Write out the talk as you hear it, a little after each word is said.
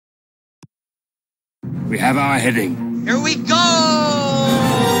We have our heading. Here we go!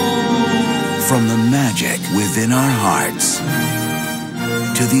 From the magic within our hearts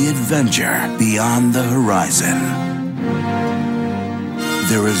to the adventure beyond the horizon,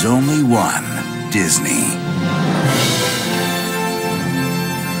 there is only one Disney.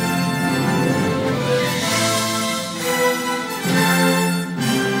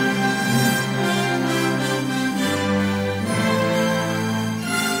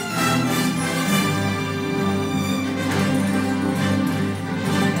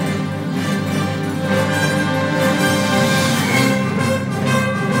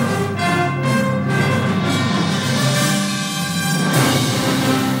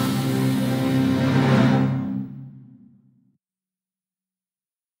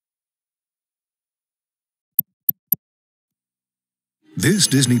 This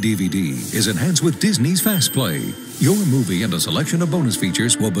Disney DVD is enhanced with Disney's FastPlay. Your movie and a selection of bonus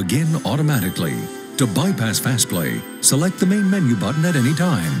features will begin automatically. To bypass FastPlay, select the main menu button at any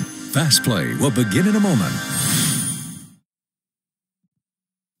time. FastPlay will begin in a moment.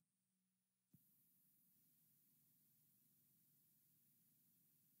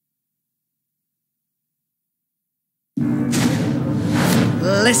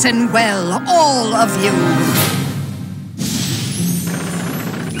 Listen well, all of you.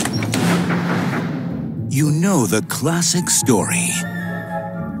 You know the classic story.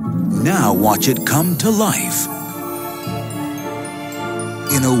 Now watch it come to life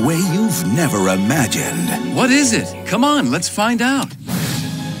in a way you've never imagined. What is it? Come on, let's find out.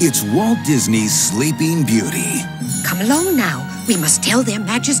 It's Walt Disney's Sleeping Beauty. Come along now. We must tell their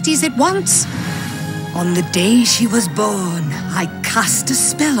majesties at once. On the day she was born, I cast a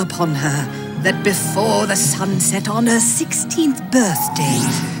spell upon her that before the sun set on her 16th birthday,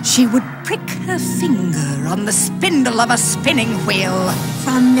 she would prick her finger on the spindle of a spinning wheel.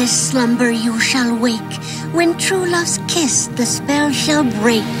 From this slumber you shall wake. When true love's kiss the spell shall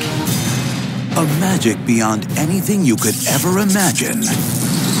break. A magic beyond anything you could ever imagine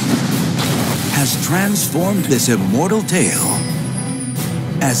has transformed this immortal tale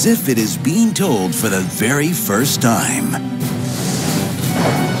as if it is being told for the very first time.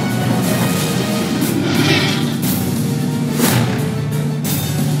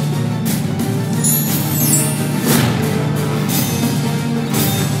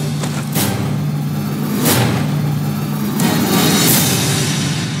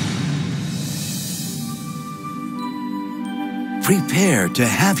 Prepare to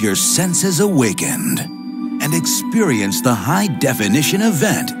have your senses awakened and experience the high-definition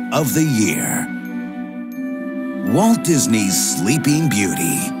event of the year. Walt Disney's Sleeping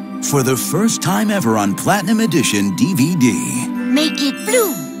Beauty, for the first time ever on Platinum Edition DVD. Make it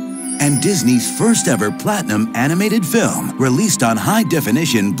blue. And Disney's first ever Platinum animated film, released on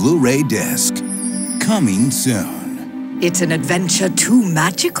high-definition Blu-ray disc. Coming soon. It's an adventure too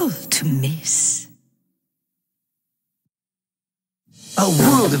magical to miss. A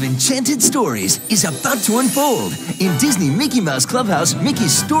world of enchanted stories is about to unfold in Disney Mickey Mouse Clubhouse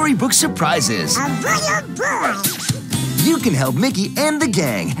Mickey's Storybook Surprises. You can help Mickey and the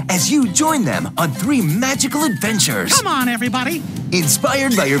gang as you join them on 3 magical adventures. Come on, everybody.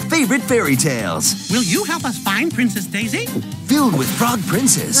 Inspired by your favorite fairy tales. Will you help us find Princess Daisy? Filled with frog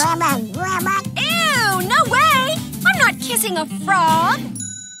princes. Ew, no way. I'm not kissing a frog.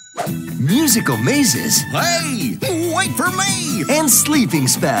 Musical mazes. Hey, wait for me. And sleeping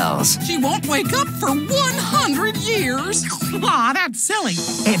spells. She won't wake up for 100 years. Aw, that's silly.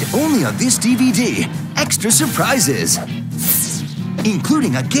 And only on this DVD, extra surprises.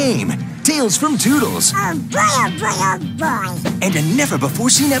 Including a game, Tales from Toodles. Oh boy. And a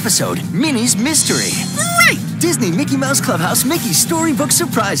never-before-seen episode, Minnie's Mystery. Great! Disney Mickey Mouse Clubhouse Mickey Storybook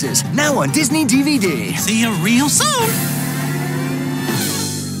Surprises, now on Disney DVD. See you real soon.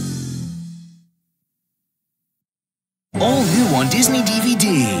 All new on Disney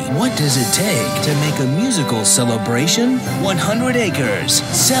DVD. What does it take to make a musical celebration? 100 acres,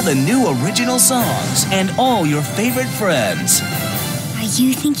 7 new original songs, and all your favorite friends. Are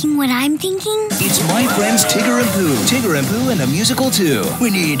you thinking what I'm thinking? It's My Friends Tigger and Pooh. Tigger and Pooh and a musical too. We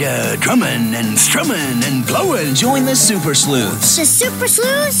need drumming and strumming and blowing. Join the Super Sleuths The Super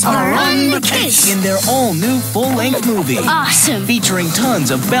Sleuths are on the case. in their all-new full-length movie. Awesome. Featuring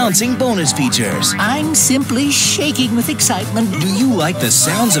tons of bouncing bonus features. I'm simply shaking with excitement. Do you like the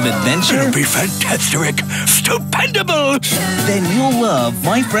sounds of adventure? It'll be fantastic, stupendable. Then you'll love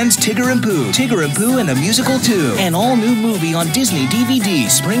My Friends Tigger and Pooh and a musical too. An all-new movie on Disney DVD,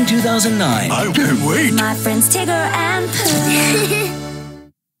 spring 2009. I can't wait. My Friends Tigger and Pooh.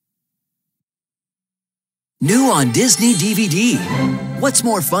 New on Disney DVD. What's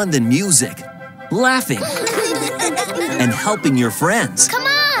more fun than music? laughing, and helping your friends. Come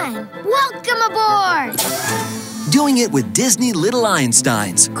on! Welcome aboard! Doing it with Disney Little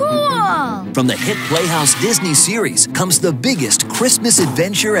Einsteins. Cool! From the hit Playhouse Disney series comes the biggest Christmas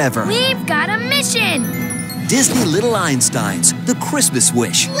adventure ever. We've got a mission! Disney Little Einsteins, The Christmas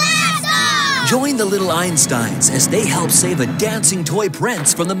Wish. Let's go! Join the Little Einsteins as they help save a dancing toy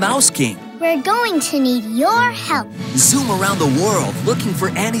prince from the Mouse King. We're going to need your help. Zoom around the world looking for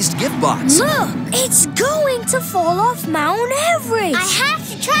Annie's gift box. Look! It's going to fall off Mount Everest! I have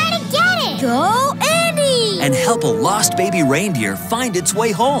to try to get it! Go, Annie! And help a lost baby reindeer find its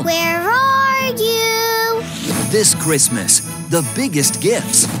way home. Where are you? This Christmas, the biggest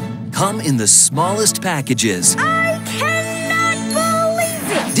gifts come in the smallest packages. I cannot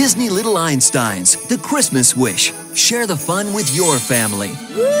believe it! Disney Little Einsteins, The Christmas Wish. Share the fun with your family.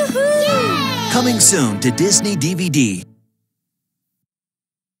 Woohoo! Yay! Coming soon to Disney DVD.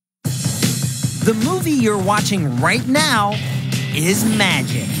 The movie you're watching right now is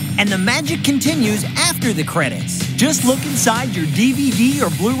magic. And the magic continues after the credits. Just look inside your DVD or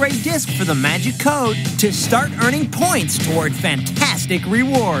Blu-ray disc for the magic code to start earning points toward fantastic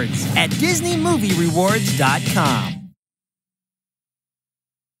rewards at DisneyMovieRewards.com.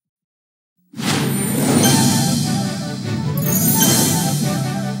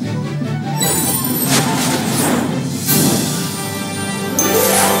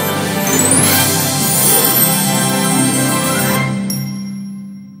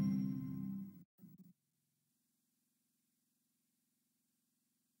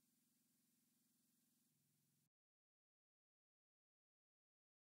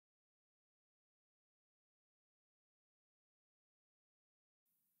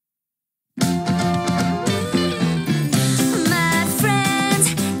 My friends,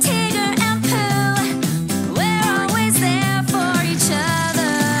 Tigger and Pooh, we're always there for each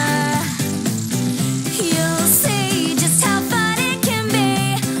other. You'll see just how fun it can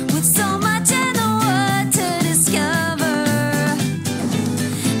be with so much in the world to discover.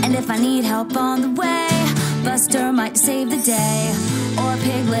 And if I need help on the way, Buster might save the day, or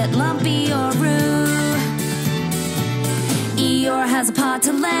Piglet, Lumpy, or Roo. Eeyore has a paw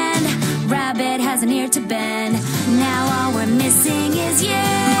to lend, Rabbit has an ear to bend. Now all we're missing is you.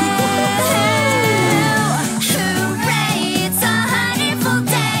 Hooray, it's a honeyful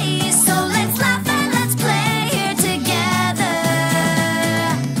day, so let's laugh and let's play here together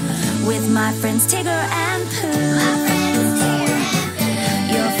with my friends Tigger and Pooh. My friends Tigger and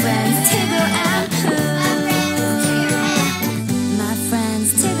Pooh. Your friends Tigger and Pooh. My friends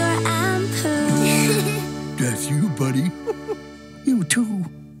Tigger and Pooh. That's you, buddy. You too.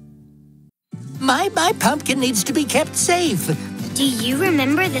 My pumpkin needs to be kept safe. Do you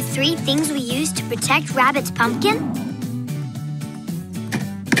remember the 3 things we used to protect Rabbit's pumpkin?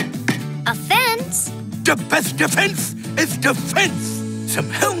 A fence. The best defense is defense. Some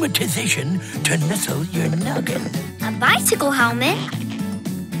helmetization to nestle your noggin. A bicycle helmet.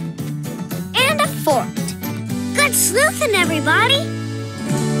 And a fort. Good sleuthing, everybody!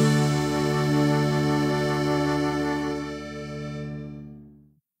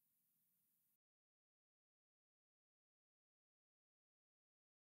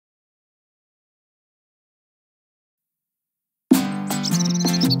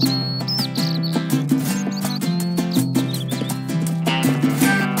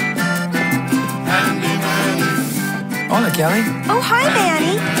 Hola, Kelly. Oh, hi,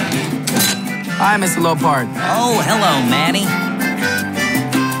 Manny. Hi, Mr. Lopard. Oh, hello, Manny.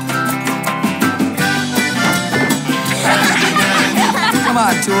 Come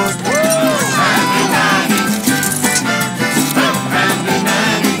on, Tools.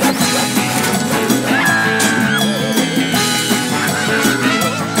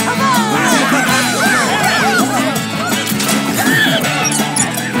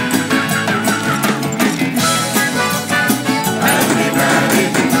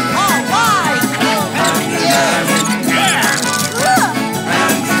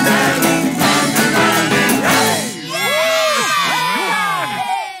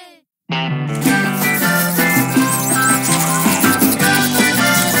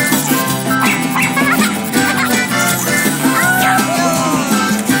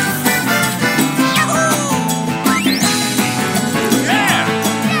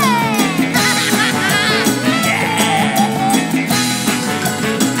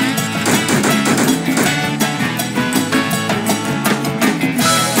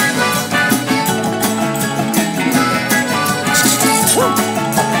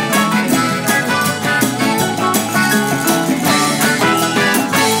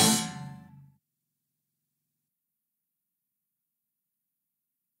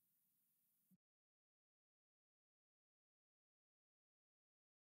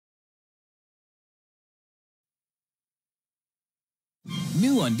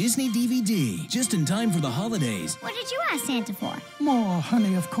 new on Disney DVD, just in time for the holidays. What did you ask Santa for? More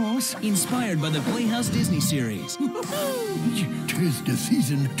honey, of course. Inspired by the Playhouse Disney series. 'Tis the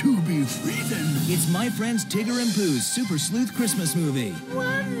season to be freezing. It's my friends Tigger and Pooh's Super Sleuth Christmas movie.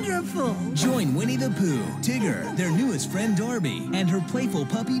 Wonderful. Join Winnie the Pooh, Tigger, their newest friend Darby, and her playful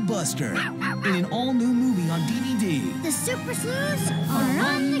puppy Buster in an all-new movie on DVD. The Super Sleuths are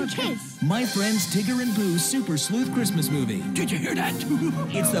on the case. My friends Tigger and Pooh's Super Sleuth Christmas movie. Did you hear that?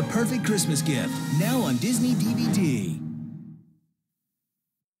 It's the perfect Christmas gift. Now on Disney DVD.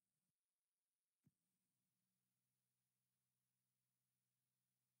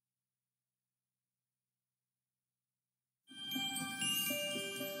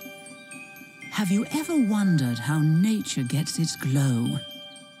 Have you ever wondered how nature gets its glow?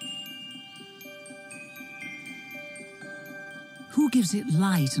 Who gives it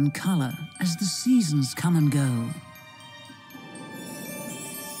light and color as the seasons come and go?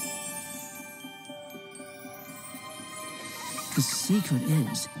 The secret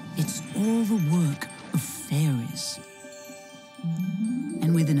is, it's all the work of fairies.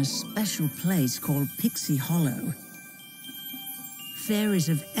 And within a special place called Pixie Hollow, fairies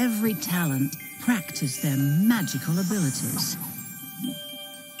of every talent practice their magical abilities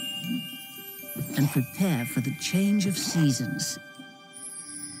and prepare for the change of seasons.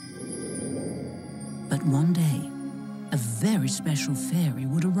 But one day, a very special fairy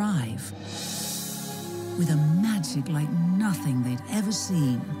would arrive with a magic like nothing they'd ever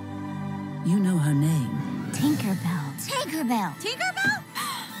seen. You know her name. Tinkerbell. Tinkerbell. Tinkerbell?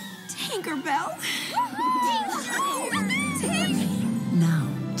 Tinkerbell? Now,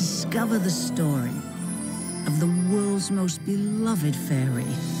 discover the story of the world's most beloved fairy.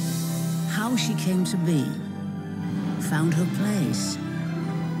 How she came to be, found her place,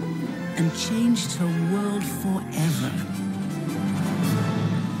 and changed her world forever.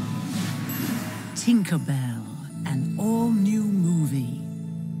 Tinkerbell, an all-new movie.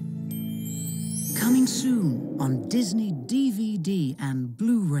 Coming soon on Disney DVD and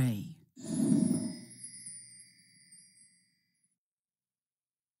Blu-ray.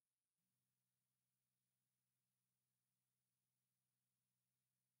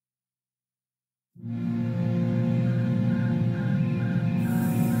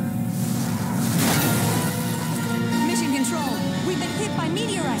 Mission Control, we've been hit by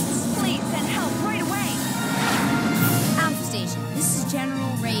meteorites. Please send help right away. Alpha Station, this is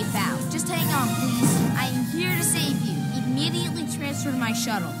General Ray Bow. Just hang on, please. I am here to save you. Immediately transfer to my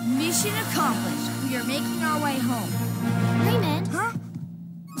shuttle. Mission accomplished. We are making our way home. Raymond? Huh?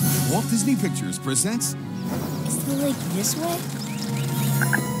 Walt Disney Pictures presents Is the lake this way?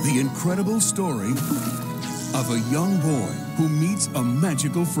 The incredible story of a young boy who meets a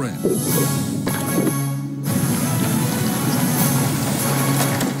magical friend.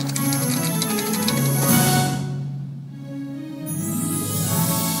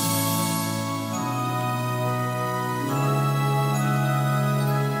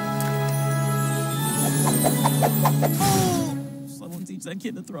 Someone teach that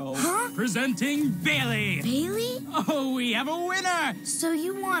kid to throw. Huh? Presenting Bailey. Bailey? Oh, we have a winner. So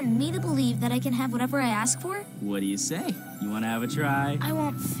you want me to believe that I can have whatever I ask for? What do you say? You want to have a try? I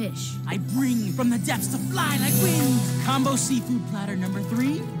want fish. I bring from the depths to fly like wind. Combo seafood platter number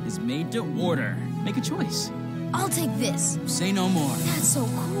 3 is made to order. Make a choice. I'll take this. Say no more. That's so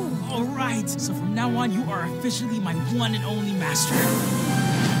cool. All right. So from now on, you are officially my one and only master.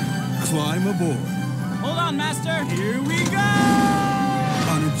 Climb aboard Hold on, master. Here we go.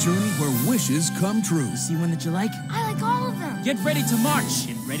 on a journey where wishes come true. See one that you like? I like all of them. Get ready to march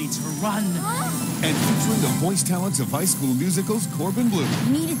and ready to run. And featuring the voice talents of High School Musical's Corbin Blue.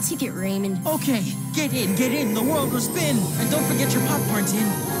 Need a ticket, Raymond. Okay, get in. The world will spin. And don't forget your popcorn tin.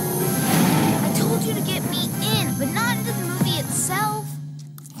 I told you to get me in, but not into the movie itself.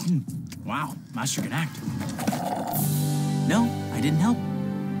 Wow, master can act. No, I didn't help.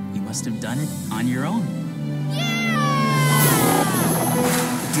 You must have done it on your own.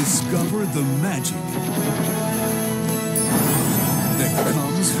 Discover the magic that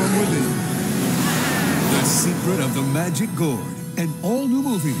comes from within. The Secret of the Magic Gourd, an all-new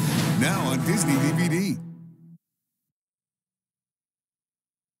movie, now on Disney DVD.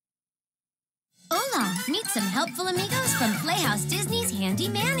 Hola! Meet some helpful amigos from Playhouse Disney's Handy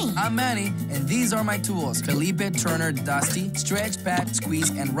Manny. I'm Manny, and these are my tools. Felipe, Turner, Dusty, Stretch, Pat, Squeeze,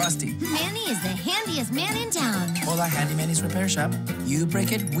 and Rusty. Manny is the handiest man in town. Hola, Handy Manny's repair shop. You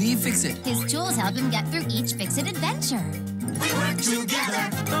break it, we fix it. His tools help him get through each fix-it adventure. We work together.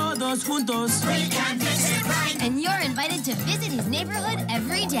 Todos juntos. We can fix it right. And you're invited to visit his neighborhood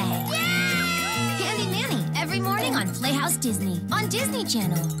every day. Yay! Handy see Manny every morning on Playhouse Disney on Disney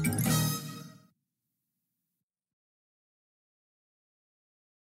Channel.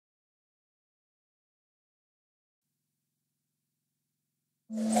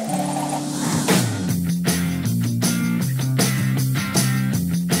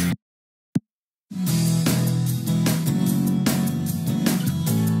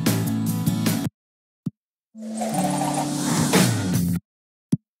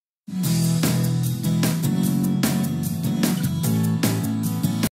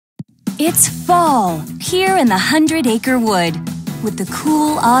 It's fall here in the 100-acre wood. With the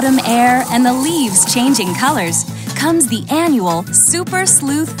cool autumn air and the leaves changing colors comes the annual Super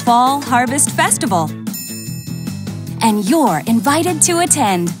Sleuth Fall Harvest Festival. And you're invited to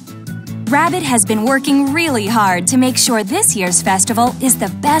attend. Rabbit has been working really hard to make sure this year's festival is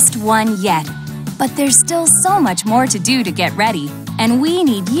the best one yet. But there's still so much more to do to get ready, and we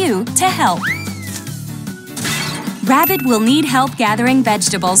need you to help. Rabbit will need help gathering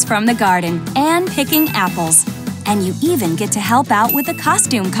vegetables from the garden and picking apples. And you even get to help out with the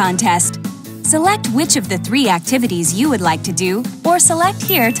costume contest. Select which of the 3 activities you would like to do, or select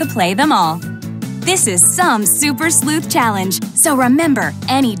here to play them all. This is some Super Sleuth challenge, so remember,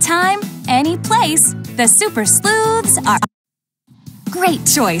 anytime, any place, the Super Sleuths are... Great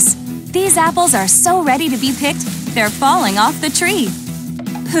choice! These apples are so ready to be picked, they're falling off the tree.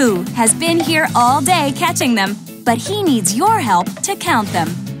 Pooh has been here all day catching them, but he needs your help to count them.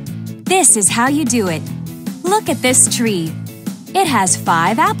 This is how you do it. Look at this tree. It has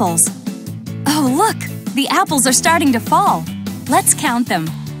 5 apples. Oh, look! The apples are starting to fall. Let's count them.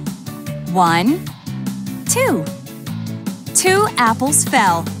 1, 2. 2 apples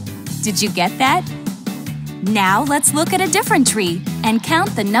fell. Did you get that? Now let's look at a different tree and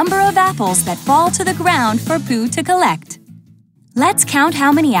count the number of apples that fall to the ground for Pooh to collect. Let's count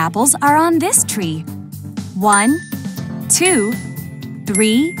how many apples are on this tree. 1, 2,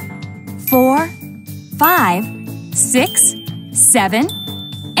 3, 4, 5, 6, 7,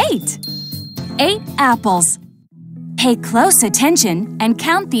 8. 8 apples. Pay close attention and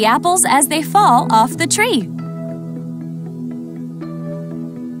count the apples as they fall off the tree.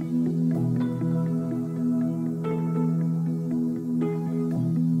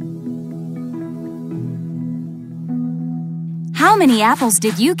 How many apples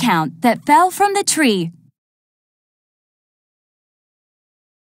did you count that fell from the tree?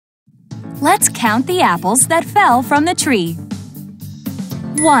 Let's count the apples that fell from the tree.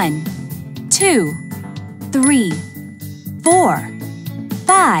 1, 2, 3, 4,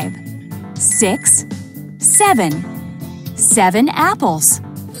 5, 6, 7. 7 apples.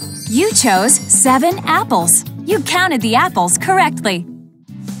 You chose 7 apples. You counted the apples correctly.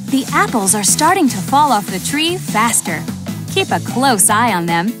 The apples are starting to fall off the tree faster. Keep a close eye on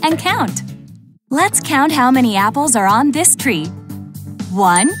them and count. Let's count how many apples are on this tree.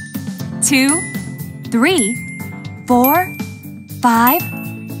 1, 2, 3, 4, 5,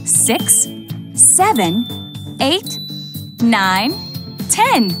 6, 7, 8, 9,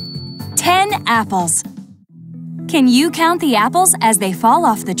 10. 10 apples. Can you count the apples as they fall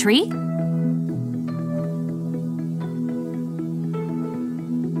off the tree?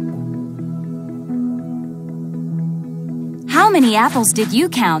 How many apples did you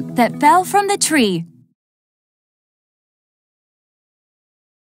count that fell from the tree?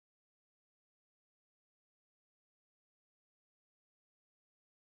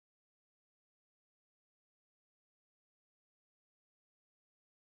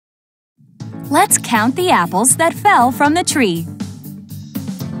 Let's count the apples that fell from the tree.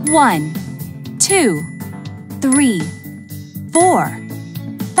 1, 2, 3, 4,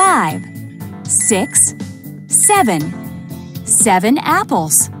 5, 6, 7. 7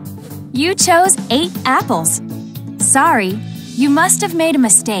 apples. You chose 8 apples. Sorry, you must have made a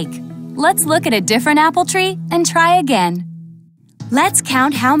mistake. Let's look at a different apple tree and try again. Let's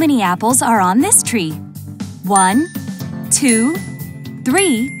count how many apples are on this tree. 1, 2,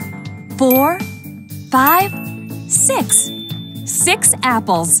 3, 4, 5, 6. 6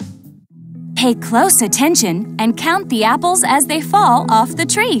 apples. Pay close attention and count the apples as they fall off the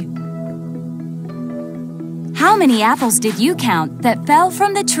tree. How many apples did you count that fell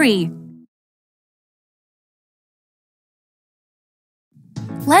from the tree?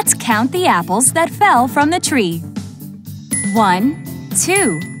 Let's count the apples that fell from the tree. 1,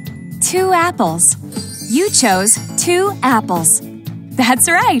 2. 2 apples. You chose 2 apples. That's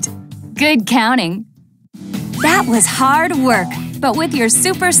right. Good counting. That was hard work, but with your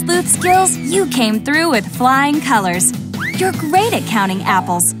Super Sleuth skills, you came through with flying colors. You're great at counting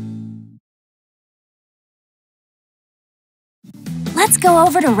apples. Let's go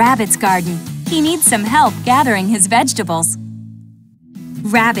over to Rabbit's garden. He needs some help gathering his vegetables.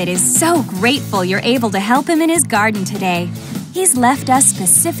 Rabbit is so grateful you're able to help him in his garden today. He's left us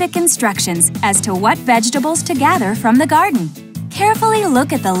specific instructions as to what vegetables to gather from the garden. Carefully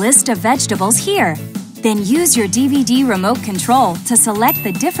look at the list of vegetables here. Then use your DVD remote control to select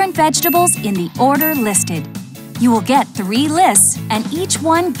the different vegetables in the order listed. You will get 3 lists, and each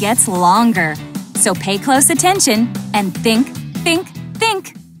one gets longer. So pay close attention and think, think,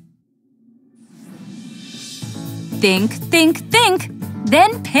 think. Think, think, think.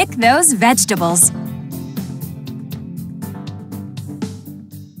 Then pick those vegetables.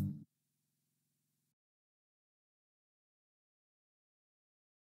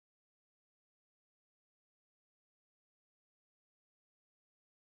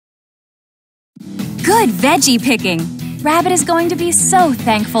 Good veggie picking! Rabbit is going to be so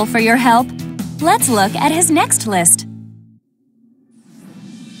thankful for your help. Let's look at his next list.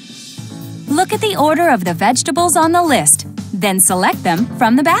 Look at the order of the vegetables on the list, then select them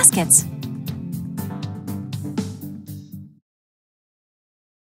from the baskets.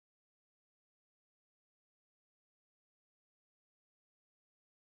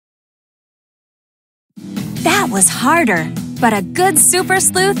 That was harder, but a good super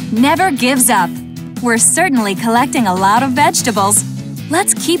sleuth never gives up. We're certainly collecting a lot of vegetables.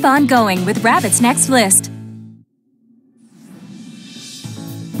 Let's keep on going with Rabbit's next list.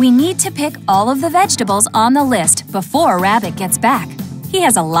 We need to pick all of the vegetables on the list before Rabbit gets back. He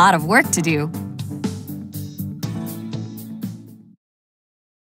has a lot of work to do.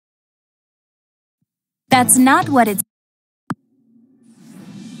 That's not what it's...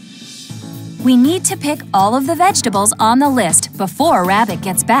 We need to pick all of the vegetables on the list before Rabbit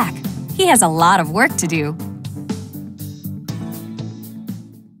gets back. He has a lot of work to do.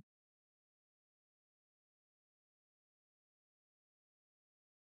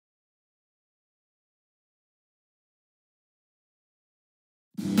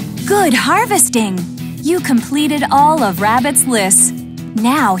 Good harvesting! You completed all of Rabbit's lists.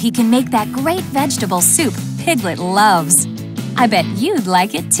 Now he can make that great vegetable soup Piglet loves. I bet you'd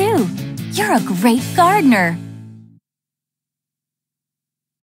like it too. You're a great gardener.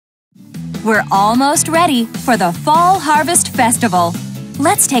 We're almost ready for the Fall Harvest Festival.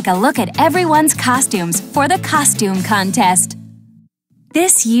 Let's take a look at everyone's costumes for the costume contest.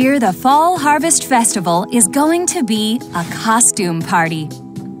 This year, the Fall Harvest Festival is going to be a costume party.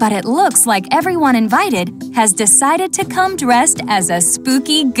 But it looks like everyone invited has decided to come dressed as a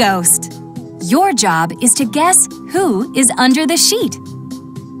spooky ghost. Your job is to guess who is under the sheet.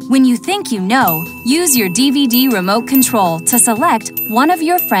 When you think you know, use your DVD remote control to select one of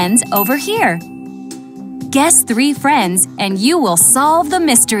your friends over here. Guess 3 friends and you will solve the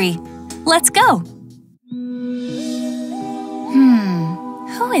mystery. Let's go!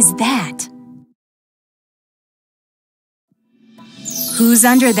 Who is that? Who's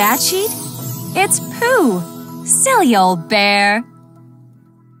under that sheet? It's Pooh! Silly old bear!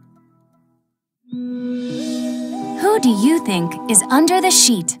 Who do you think is under the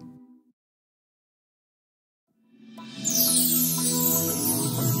sheet?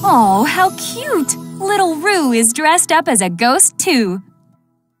 Oh, how cute! Little Roo is dressed up as a ghost too.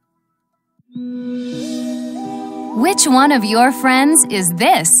 Which one of your friends is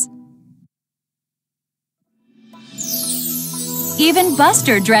this? Even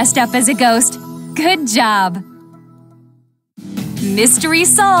Buster dressed up as a ghost. Good job! Mystery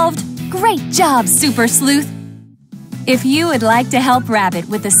solved! Great job, Super Sleuth! If you would like to help Rabbit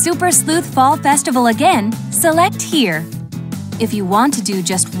with the Super Sleuth Fall Festival again, select here. If you want to do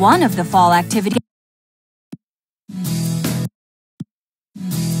just one of the fall activities,